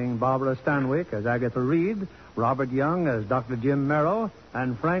 starring Barbara Stanwyck as Agatha Reed, Robert Young as Dr. Jim Merrill,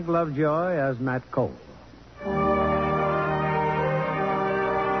 and Frank Lovejoy as Nat Cole.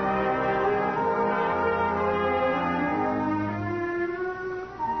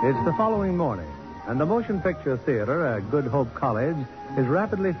 It's the following morning, and the Motion Picture Theater at Good Hope College is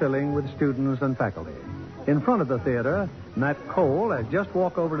rapidly filling with students and faculty. In front of the theater, Nat Cole has just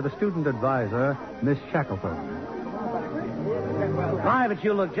walked over to the student advisor, Miss Shackelford. My, but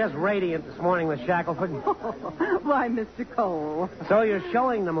you look just radiant this morning, Miss Shackelford. Why, Mr. Cole. So you're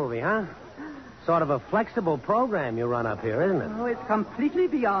showing the movie, huh? Sort of a flexible program you run up here, isn't it? Oh, it's completely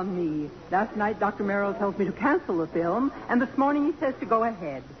beyond me. Last night, Dr. Merrill tells me to cancel the film, and this morning he says to go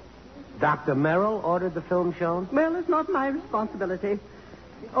ahead. Dr. Merrill ordered the film shown? Well, it's not my responsibility.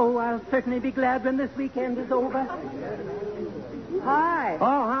 Oh, I'll certainly be glad when this weekend is over. Hi.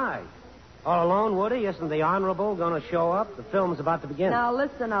 Oh, hi. All alone, Woody? Isn't the Honorable going to show up? The film's about to begin. Now,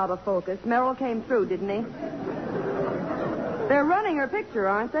 listen, out of focus. Merrill came through, didn't he? They're running her picture,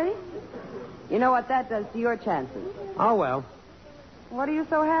 aren't they? You know what that does to your chances. Oh, well. What are you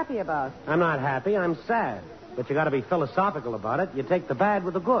so happy about? I'm not happy. I'm sad. But you got to be philosophical about it. You take the bad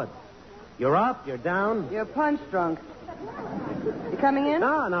with the good. You're up, you're down. You're punch drunk. You coming in?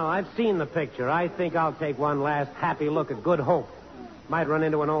 No, I've seen the picture. I think I'll take one last happy look at Good Hope. Might run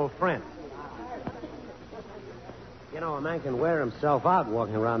into an old friend. You know, a man can wear himself out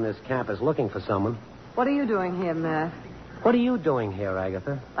walking around this campus looking for someone. What are you doing here, Matt? What are you doing here,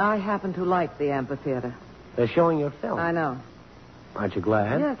 Agatha? I happen to like the amphitheater. They're showing your film. I know. Aren't you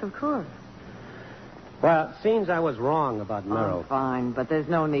glad? Yes, of course. Well, it seems I was wrong about Merrill. Oh, fine, but there's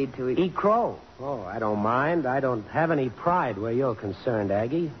no need to eat crow. Oh, I don't mind. I don't have any pride where you're concerned,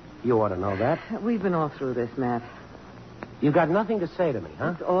 Aggie. You ought to know that. We've been all through this, Matt. You've got nothing to say to me,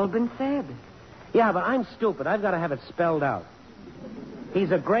 huh? It's all been said. Yeah, but I'm stupid. I've got to have it spelled out.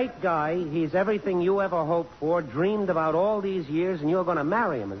 He's a great guy. He's everything you ever hoped for, dreamed about all these years, and you're going to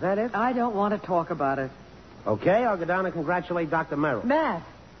marry him. Is that it? I don't want to talk about it. Okay, I'll go down and congratulate Dr. Merrill. Matt!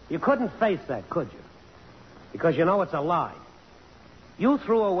 You couldn't face that, could you? Because you know it's a lie. You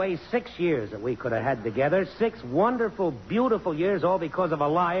threw away 6 years that we could have had together. 6 wonderful, beautiful years, all because of a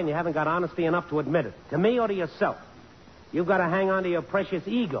lie, and you haven't got honesty enough to admit it. To me or to yourself. You've got to hang on to your precious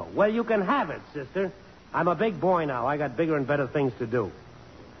ego. Well, you can have it, sister. I'm a big boy now. I got bigger and better things to do.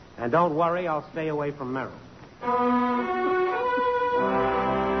 And don't worry, I'll stay away from Merrill.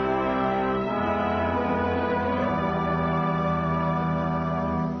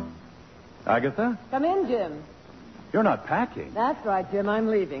 Agatha? Come in, Jim. You're not packing. That's right, Jim. I'm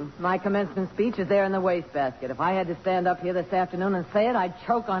leaving. My commencement speech is there in the wastebasket. If I had to stand up here this afternoon and say it, I'd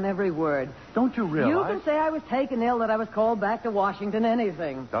choke on every word. Don't you realize? You can say I was taken ill, that I was called back to Washington,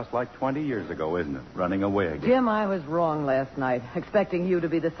 anything. Just like 20 years ago, isn't it? Running away again. Jim, I was wrong last night, expecting you to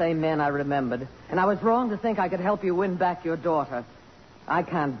be the same man I remembered. And I was wrong to think I could help you win back your daughter. I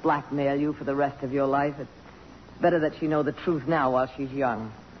can't blackmail you for the rest of your life. It's better that she know the truth now while she's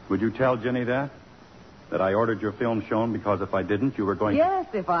young. Would you tell Jenny that? That I ordered your film shown because if I didn't, you were going Yes,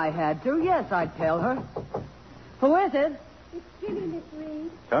 if I had to. Yes, I'd tell her. Who is it? It's Jenny, Miss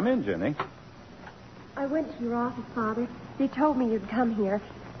Reed. Come in, Jenny. I went to your office, Father. They told me you'd come here.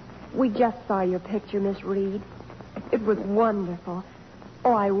 We just saw your picture, Miss Reed. It was wonderful.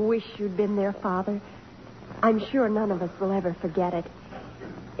 Oh, I wish you'd been there, Father. I'm sure none of us will ever forget it.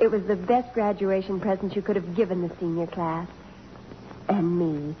 It was the best graduation present you could have given the senior class. And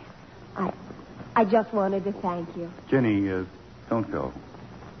me. I just wanted to thank you. Jenny, don't go.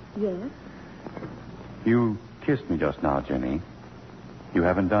 Yes? You kissed me just now, Jenny. You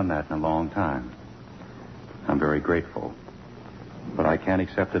haven't done that in a long time. I'm very grateful. But I can't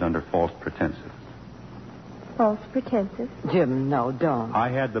accept it under false pretenses. False pretenses? Jim, no, don't. I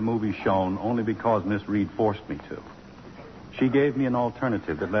had the movie shown only because Miss Reed forced me to. She gave me an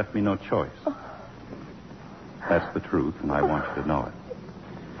alternative that left me no choice. That's the truth, and I want you to know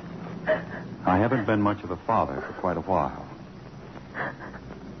it. I haven't been much of a father for quite a while.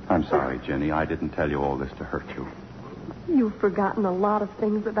 I'm sorry, Jenny. I didn't tell you all this to hurt you. You've forgotten a lot of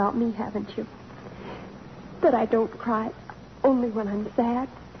things about me, haven't you? That I don't cry only when I'm sad.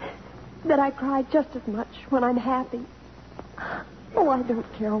 That I cry just as much when I'm happy. Oh, I don't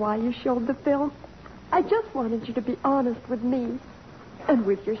care why you showed the film. I just wanted you to be honest with me and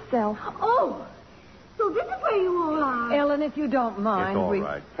with yourself. Oh, so this is where you all are. Ellen, if you don't mind, It's all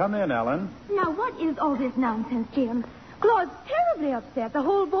right. Come in, Ellen. Now, what is all this nonsense, Jim? Claude's terribly upset. The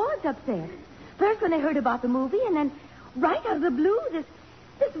whole board's upset. First when they heard about the movie, and then right out of the blue,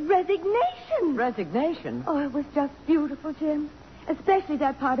 this resignation. Resignation? Oh, it was just beautiful, Jim. Especially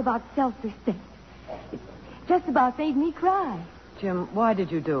that part about self-respect. It just about made me cry. Jim, why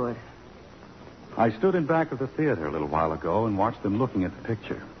did you do it? I stood in back of the theater a little while ago and watched them looking at the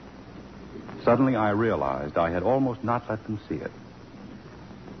picture. Suddenly I realized I had almost not let them see it.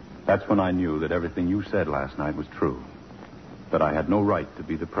 That's when I knew that everything you said last night was true. That I had no right to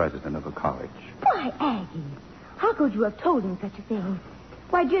be the president of a college. Why, Aggie, how could you have told him such a thing?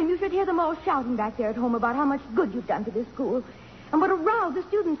 Why, Jim, you should hear them all shouting back there at home about how much good you've done to this school. And what a row the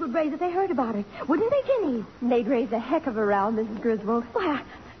students would raise if they heard about it. Wouldn't they, Jenny? They'd raise a heck of a row, Mrs. Griswold. Why,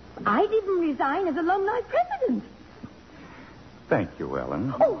 I'd even resign as alumni president. Thank you,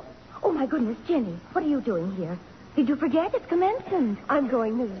 Ellen. Oh, my goodness, Jenny, what are you doing here? Did you forget it's commencement? I'm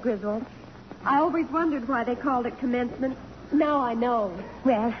going, Mrs. Griswold. I always wondered why they called it commencement. Now I know.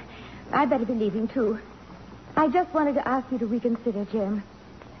 Well, I better be leaving, too. I just wanted to ask you to reconsider, Jim.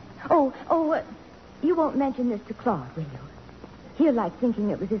 You won't mention this to Claude, will you? He'll like thinking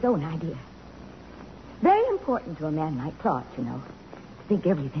it was his own idea. Very important to a man like Claude, you know. To think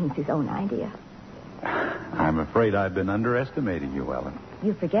everything's his own idea. I'm afraid I've been underestimating you, Ellen.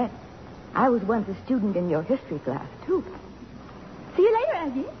 You forget. I was once a student in your history class, too. See you later,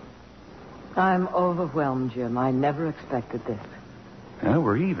 Aggie. I'm overwhelmed, Jim. I never expected this. Well,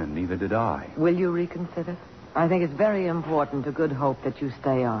 we're even. Neither did I. Will you reconsider? I think it's very important to Good Hope that you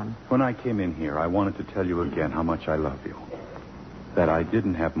stay on. When I came in here, I wanted to tell you again how much I love you. That I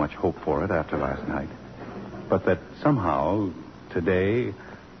didn't have much hope for it after last night. But that somehow, today,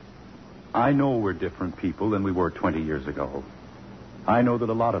 I know we're different people than we were 20 years ago. I know that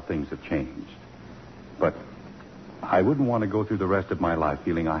a lot of things have changed. But I wouldn't want to go through the rest of my life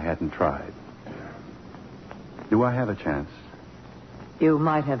feeling I hadn't tried. Do I have a chance? You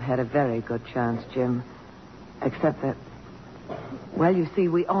might have had a very good chance, Jim. Except that, well, you see,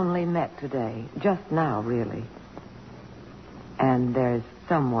 we only met today. Just now, really. And there's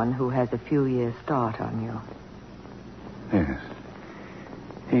someone who has a few years' start on you. Yes.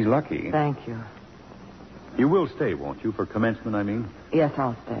 He's lucky. Thank you. You will stay, won't you, for commencement, I mean? Yes,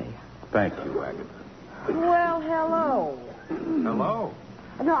 I'll stay. Thank you, Agatha. Well, hello. Hello.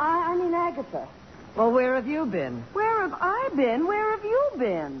 No, I mean Agatha. Well, where have you been? Where have I been? Where have you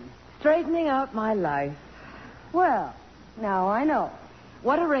been? Straightening out my life. Well, now I know.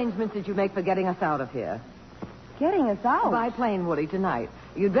 What arrangements did you make for getting us out of here? Getting us out? By plane, Woody, tonight.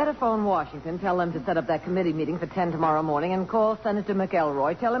 You'd better phone Washington, tell them to set up that committee meeting for 10 tomorrow morning, and call Senator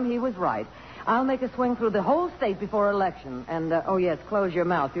McElroy. Tell him he was right. I'll make a swing through the whole state before election. And, yes, close your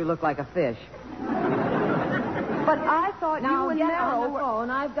mouth. You look like a fish. But I thought now, you and get Merrill on the phone.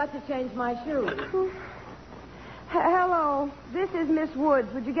 I've got to change my shoes. Hello, this is Miss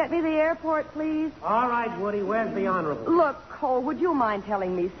Woods. Would you get me to the airport, please? All right, Woody, where's the Honorable? Look, Cole, would you mind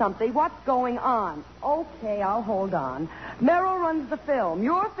telling me something? What's going on? Okay, I'll hold on. Merrill runs the film.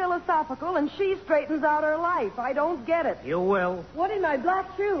 You're philosophical, and she straightens out her life. I don't get it. You will. What in my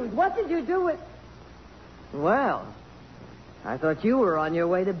black shoes? What did you do with... Well, I thought you were on your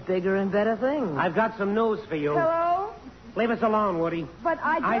way to bigger and better things. I've got some news for you. Hello? Leave us alone, Woody. But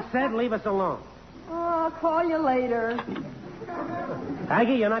I said leave us alone. Oh, I'll call you later.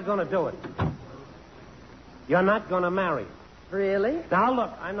 Aggie, you're not going to do it. You're not going to marry. Really? Now, look,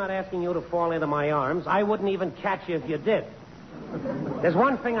 I'm not asking you to fall into my arms. I wouldn't even catch you if you did. There's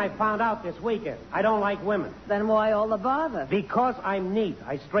one thing I found out this weekend. I don't like women. Then why all the bother? Because I'm neat.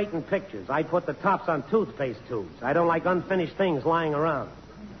 I straighten pictures. I put the tops on toothpaste tubes. I don't like unfinished things lying around.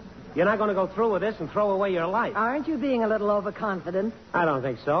 You're not going to go through with this and throw away your life. Aren't you being a little overconfident? I don't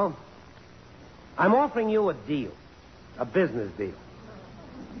think so. I'm offering you a deal. A business deal.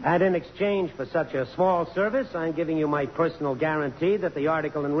 And in exchange for such a small service, I'm giving you my personal guarantee that the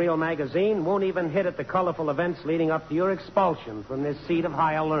article in Real Magazine won't even hit at the colorful events leading up to your expulsion from this seat of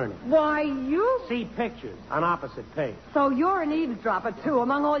higher learning. Why, you... See pictures on opposite page. So you're an eavesdropper, too,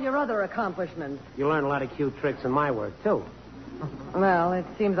 among all your other accomplishments. You learn a lot of cute tricks in my work, too. Well, it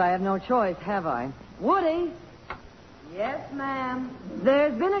seems I have no choice, have I? Woody? Yes, ma'am.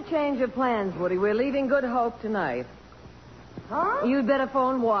 There's been a change of plans, Woody. We're leaving Good Hope tonight. Huh? You'd better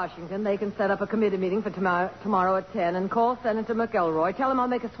phone Washington. They can set up a committee meeting for tomorrow at 10 and call Senator McElroy. Tell him I'll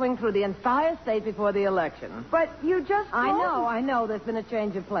make a swing through the entire state before the election. But you just told I know. There's been a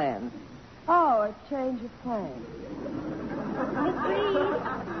change of plans. Oh, a change of plans.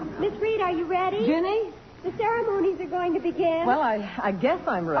 Miss Reed, are you ready? Ginny? The ceremonies are going to begin. Well, I guess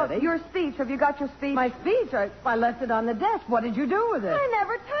I'm ready. Oh, your speech. Have you got your speech? My speech? I left it on the desk. What did you do with it? I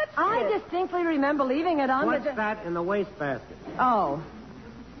never touched it. I distinctly remember leaving it on What's the desk. that in the wastebasket? Oh.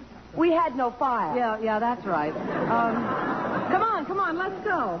 We had no fire. Yeah, that's right. Come on, let's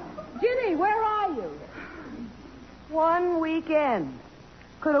go. Ginny, where are you? One weekend.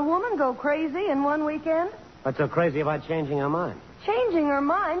 Could a woman go crazy in one weekend? What's so crazy about changing her mind? Changing her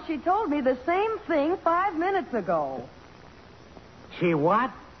mind? She told me the same thing 5 minutes ago. She what?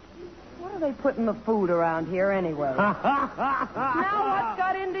 What are they putting the food around here anyway? Now what's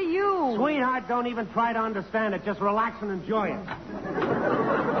got into you? Sweetheart, don't even try to understand it. Just relax and enjoy it.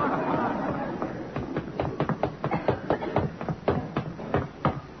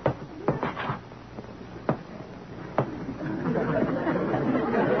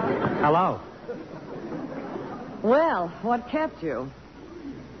 Hello. Well, what kept you?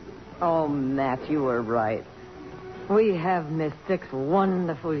 Oh, Matt, you were right. We have missed 6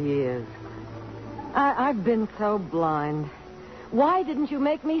 wonderful years. I've been so blind. Why didn't you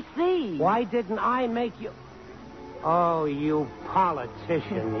make me see? Why didn't I make you... Oh, you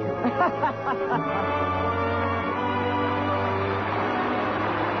politician, you.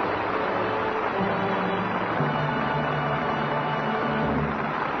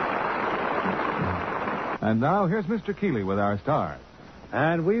 And now, here's Mr. Keeley with our stars.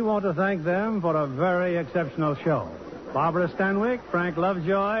 And we want to thank them for a very exceptional show. Barbara Stanwyck, Frank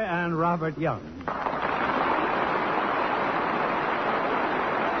Lovejoy, and Robert Young.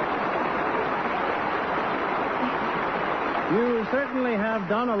 You certainly have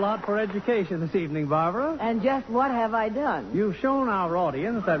done a lot for education this evening, Barbara. And just what have I done? You've shown our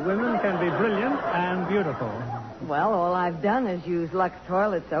audience that women can be brilliant and beautiful. Well, all I've done is use Lux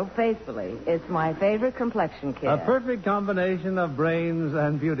toilet soap faithfully. It's my favorite complexion care. A perfect combination of brains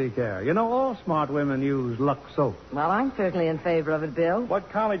and beauty care. You know, all smart women use Lux soap. Well, I'm certainly in favor of it, Bill. What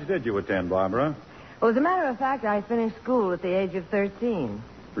college did you attend, Barbara? Well, as a matter of fact, I finished school at the age of 13.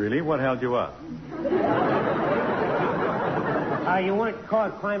 Really? What held you up? You weren't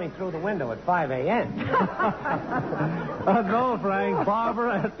caught climbing through the window at 5 a.m. No, Frank.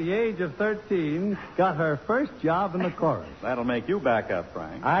 Barbara, at the age of 13, got her first job in the chorus. That'll make you back up,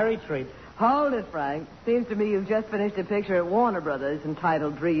 Frank. I retreat. Hold it, Frank. Seems to me you've just finished a picture at Warner Brothers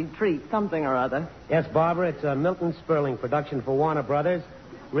entitled Retreat something or other. Yes, Barbara, it's a Milton Sperling production for Warner Brothers.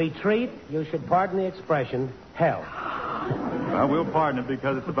 Retreat, you should pardon the expression, hell. Well, we'll pardon it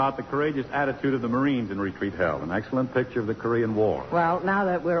because it's about the courageous attitude of the Marines in Retreat Hell. An excellent picture of the Korean War. Well, now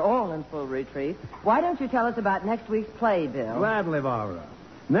that we're all in full retreat, why don't you tell us about next week's play, Bill? Gladly, Barbara.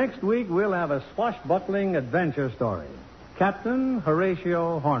 Next week, we'll have a swashbuckling adventure story. Captain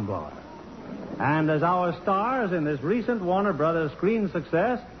Horatio Hornblower. And as our stars in this recent Warner Brothers screen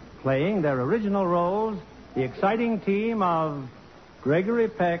success, playing their original roles, the exciting team of Gregory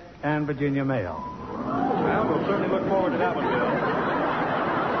Peck and Virginia Mayo. Well, we'll certainly look forward to that one, Bill.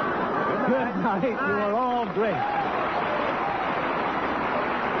 Good night. You are all great.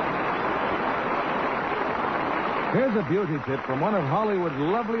 Here's a beauty tip from one of Hollywood's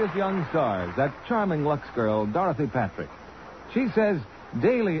loveliest young stars, that charming Lux girl, Dorothy Patrick. She says,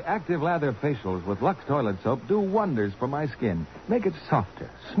 daily active lather facials with Lux toilet soap do wonders for my skin. Make it softer,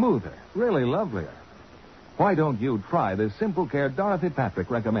 smoother, really lovelier. Why don't you try this simple care Dorothy Patrick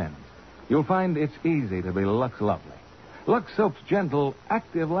recommends? You'll find it's easy to be Lux lovely. Lux Soap's gentle,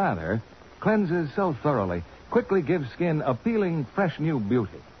 active lather cleanses so thoroughly, quickly gives skin appealing, fresh new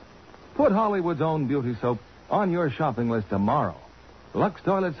beauty. Put Hollywood's own beauty soap on your shopping list tomorrow. Lux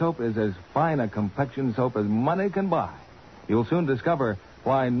Toilet Soap is as fine a complexion soap as money can buy. You'll soon discover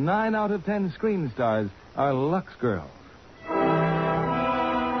why 9 out of 10 screen stars are Lux girls.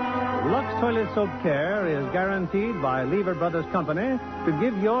 Lux Toilet Soap Care is guaranteed by Lever Brothers Company to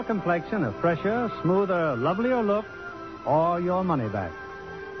give your complexion a fresher, smoother, lovelier look, or your money back.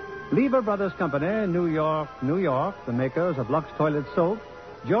 Lever Brothers Company, New York, New York, the makers of Lux Toilet Soap,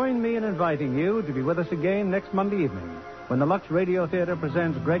 join me in inviting you to be with us again next Monday evening when the Lux Radio Theater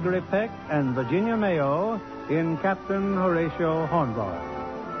presents Gregory Peck and Virginia Mayo in Captain Horatio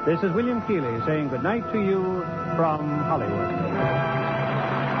Hornblower. This is William Keighley saying good night to you from Hollywood.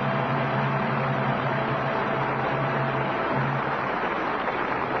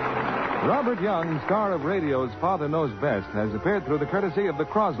 Robert Young, star of radio's Father Knows Best, has appeared through the courtesy of the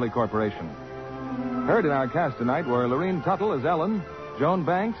Crosley Corporation. Heard in our cast tonight were Lorene Tuttle as Ellen, Joan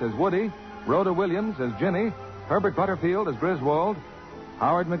Banks as Woody, Rhoda Williams as Ginny, Herbert Butterfield as Griswold,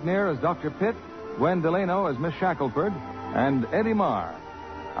 Howard McNear as Dr. Pitt, Gwen Delano as Miss Shackelford, and Eddie Marr.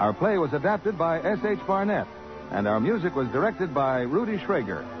 Our play was adapted by S.H. Barnett, and our music was directed by Rudy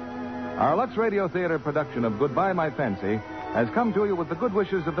Schrager. Our Lux Radio Theater production of Goodbye, My Fancy has come to you with the good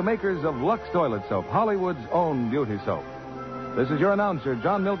wishes of the makers of Lux Toilet Soap, Hollywood's own beauty soap. This is your announcer,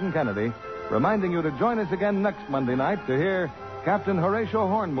 John Milton Kennedy, reminding you to join us again next Monday night to hear Captain Horatio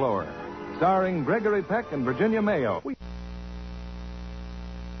Hornblower, starring Gregory Peck and Virginia Mayo.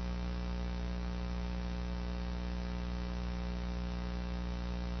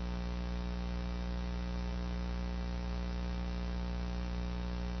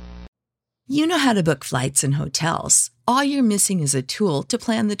 You know how to book flights and hotels. All you're missing is a tool to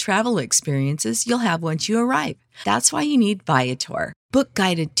plan the travel experiences you'll have once you arrive. That's why you need Viator. Book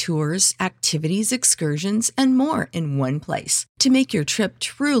guided tours, activities, excursions, and more in one place to make your trip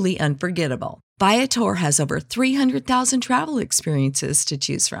truly unforgettable. Viator has over 300,000 travel experiences to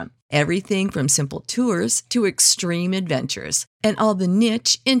choose from. Everything from simple tours to extreme adventures and all the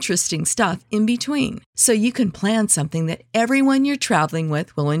niche, interesting stuff in between. So you can plan something that everyone you're traveling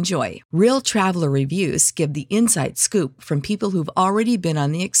with will enjoy. Real traveler reviews give the inside scoop from people who've already been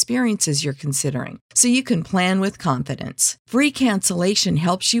on the experiences you're considering. So you can plan with confidence. Free cancellation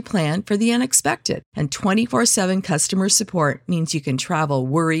helps you plan for the unexpected. And 24/7 customer support means you can travel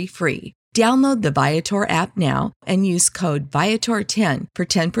worry-free. Download the Viator app now and use code Viator10 for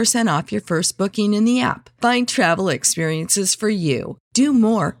 10% off your first booking in the app. Find travel experiences for you. Do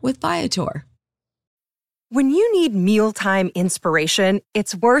more with Viator. When you need mealtime inspiration,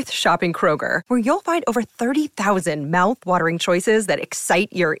 it's worth shopping Kroger, where you'll find over 30,000 mouth-watering choices that excite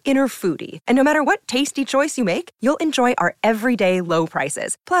your inner foodie. And no matter what tasty choice you make, you'll enjoy our everyday low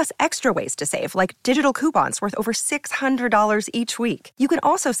prices, plus extra ways to save, like digital coupons worth over $600 each week. You can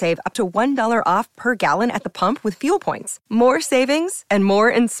also save up to $1 off per gallon at the pump with fuel points. More savings and more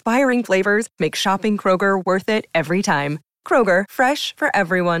inspiring flavors make shopping Kroger worth it every time. Kroger, fresh for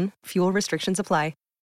everyone. Fuel restrictions apply.